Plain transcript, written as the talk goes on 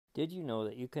Did you know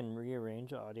that you can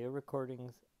rearrange audio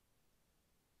recordings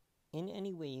in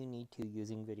any way you need to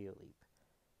using Videoleap?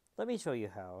 Let me show you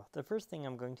how. The first thing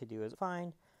I'm going to do is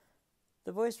find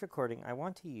the voice recording I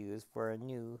want to use for a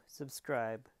new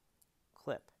subscribe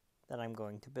clip that I'm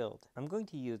going to build. I'm going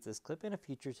to use this clip in a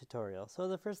future tutorial, so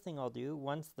the first thing I'll do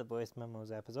once the Voice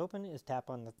Memos app is open is tap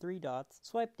on the three dots,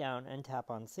 swipe down, and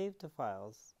tap on Save to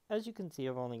Files. As you can see,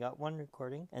 I've only got one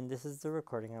recording, and this is the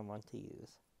recording I want to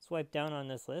use. Swipe down on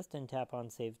this list and tap on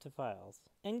Save to Files,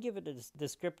 and give it a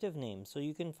descriptive name so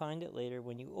you can find it later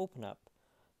when you open up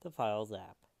the Files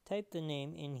app. Type the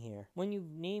name in here. When you've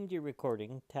named your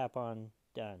recording, tap on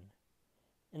Done,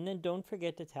 and then don't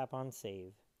forget to tap on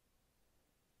Save.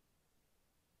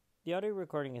 The audio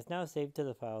recording is now saved to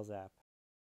the Files app.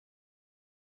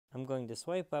 I'm going to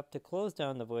swipe up to close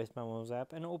down the Voice Memos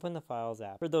app and open the Files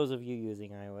app. For those of you using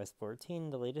iOS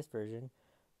 14, the latest version,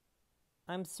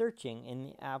 I'm searching in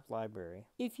the app library.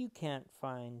 If you can't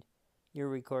find your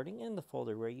recording in the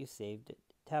folder where you saved it,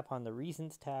 tap on the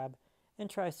Reasons tab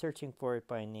and try searching for it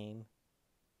by name.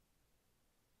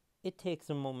 It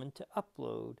takes a moment to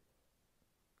upload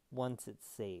once it's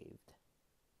saved.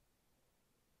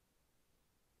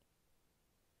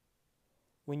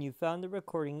 When you've found the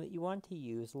recording that you want to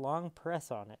use, long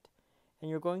press on it, and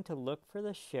you're going to look for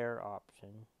the share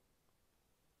option.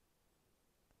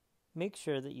 Make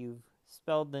sure that you've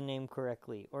spelled the name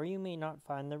correctly, or you may not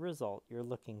find the result you're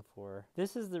looking for.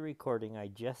 This is the recording I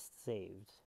just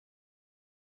saved.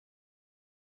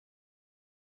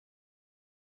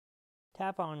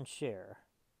 Tap on Share.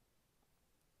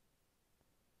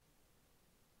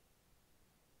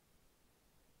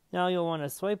 Now you'll want to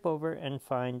swipe over and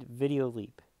find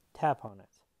Videoleap. Tap on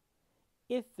it.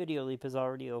 If Videoleap is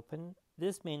already open,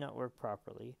 this may not work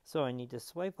properly, so I need to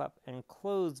swipe up and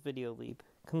close Videoleap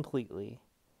completely.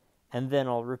 And then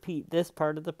I'll repeat this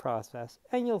part of the process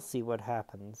and you'll see what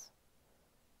happens.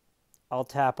 I'll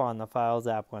tap on the Files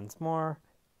app once more.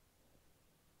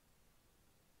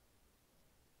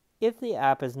 If the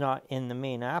app is not in the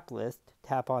main app list,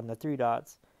 tap on the three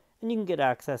dots and you can get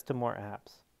access to more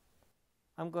apps.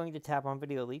 I'm going to tap on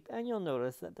Videoleap and you'll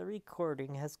notice that the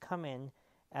recording has come in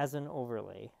as an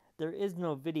overlay. There is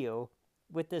no video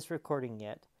with this recording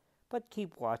yet, but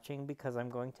keep watching because I'm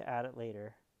going to add it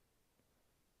later.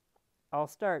 I'll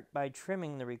start by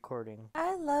trimming the recording.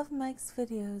 I love Mike's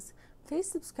videos. Please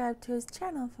subscribe to his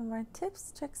channel for more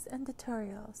tips, tricks, and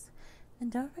tutorials.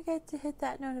 And don't forget to hit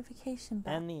that notification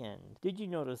bell. And the end. Did you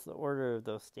notice the order of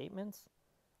those statements?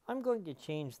 I'm going to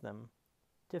change them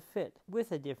to fit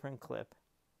with a different clip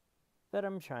that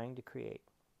I'm trying to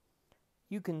create.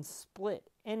 You can split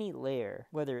any layer,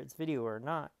 whether it's video or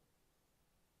not,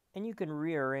 and you can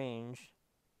rearrange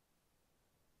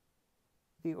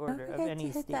the order of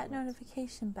any statement. Don't forget to hit that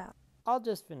notification bell. I'll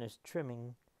just finish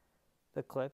trimming the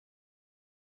clip.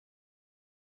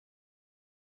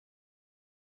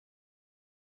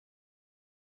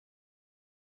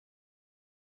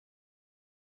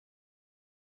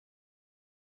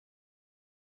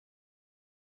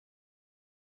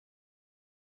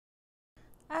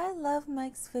 I love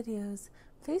Mike's videos.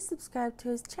 Please subscribe to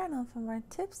his channel for more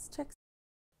tips, tricks.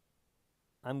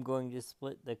 I'm going to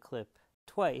split the clip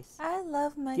twice. I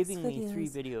love Mike's giving videos. me 3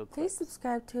 video clips. Please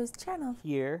subscribe to his channel.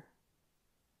 Here.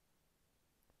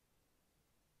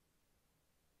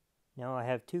 Now I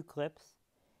have 2 clips.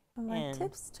 For more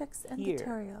tips, tricks, and here.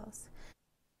 tutorials.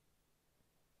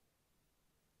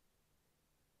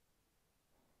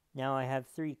 Now I have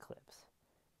 3 clips.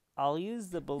 I'll use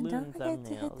the balloon and don't forget thumbnails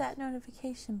to hit that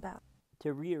notification bell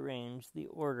to rearrange the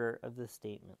order of the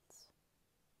statements.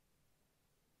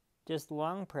 Just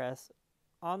long press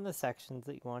on the sections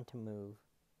that you want to move.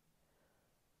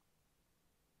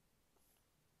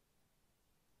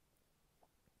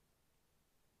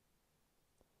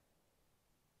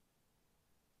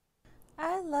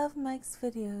 I love Mike's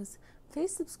videos.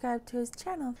 Please subscribe to his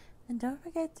channel and don't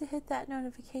forget to hit that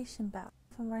notification bell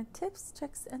for more tips,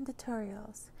 tricks, and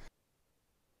tutorials.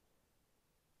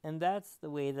 And that's the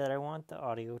way that I want the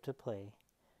audio to play.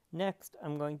 Next,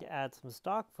 I'm going to add some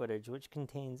stock footage which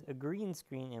contains a green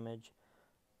screen image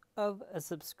of a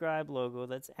subscribe logo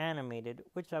that's animated,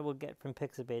 which I will get from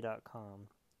pixabay.com.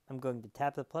 I'm going to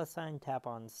tap the plus sign, tap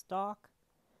on stock,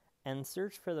 and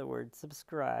search for the word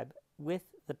subscribe with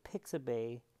the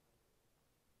Pixabay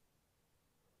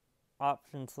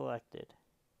option selected.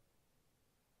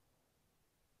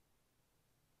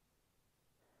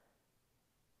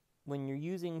 When you're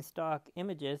using stock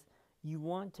images, you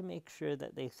want to make sure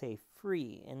that they say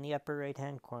free in the upper right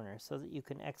hand corner so that you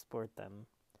can export them.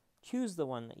 Choose the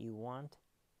one that you want,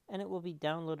 and it will be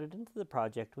downloaded into the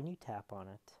project when you tap on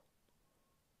it.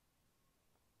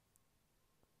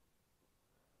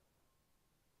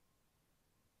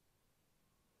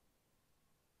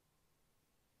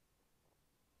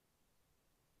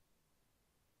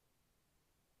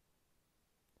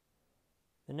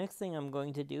 The next thing I'm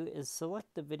going to do is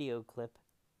select the video clip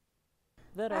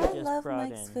that I I just love brought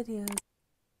Mike's in. videos.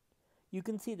 You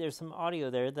can see there's some audio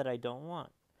there that I don't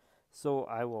want. So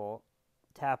I will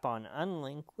tap on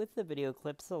unlink with the video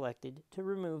clip selected to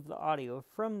remove the audio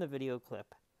from the video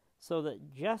clip so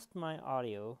that just my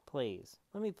audio plays.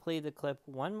 Let me play the clip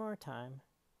one more time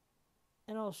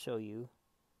and I'll show you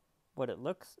what it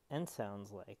looks and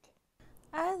sounds like.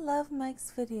 I love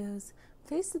Mike's videos.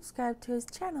 Please subscribe to his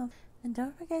channel and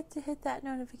don't forget to hit that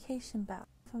notification bell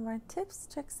for more tips,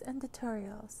 tricks, and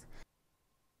tutorials.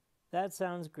 That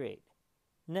sounds great.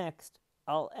 Next,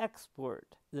 I'll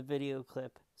export the video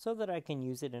clip so that I can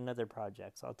use it in other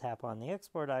projects. I'll tap on the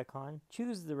export icon,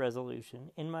 choose the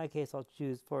resolution. In my case, I'll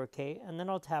choose 4K, and then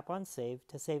I'll tap on save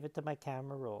to save it to my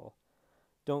camera roll.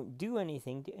 Don't do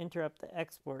anything to interrupt the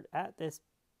export at this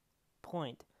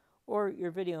point, or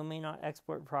your video may not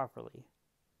export properly.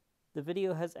 The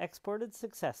video has exported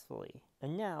successfully,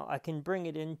 and now I can bring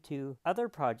it into other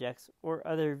projects or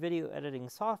other video editing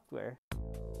software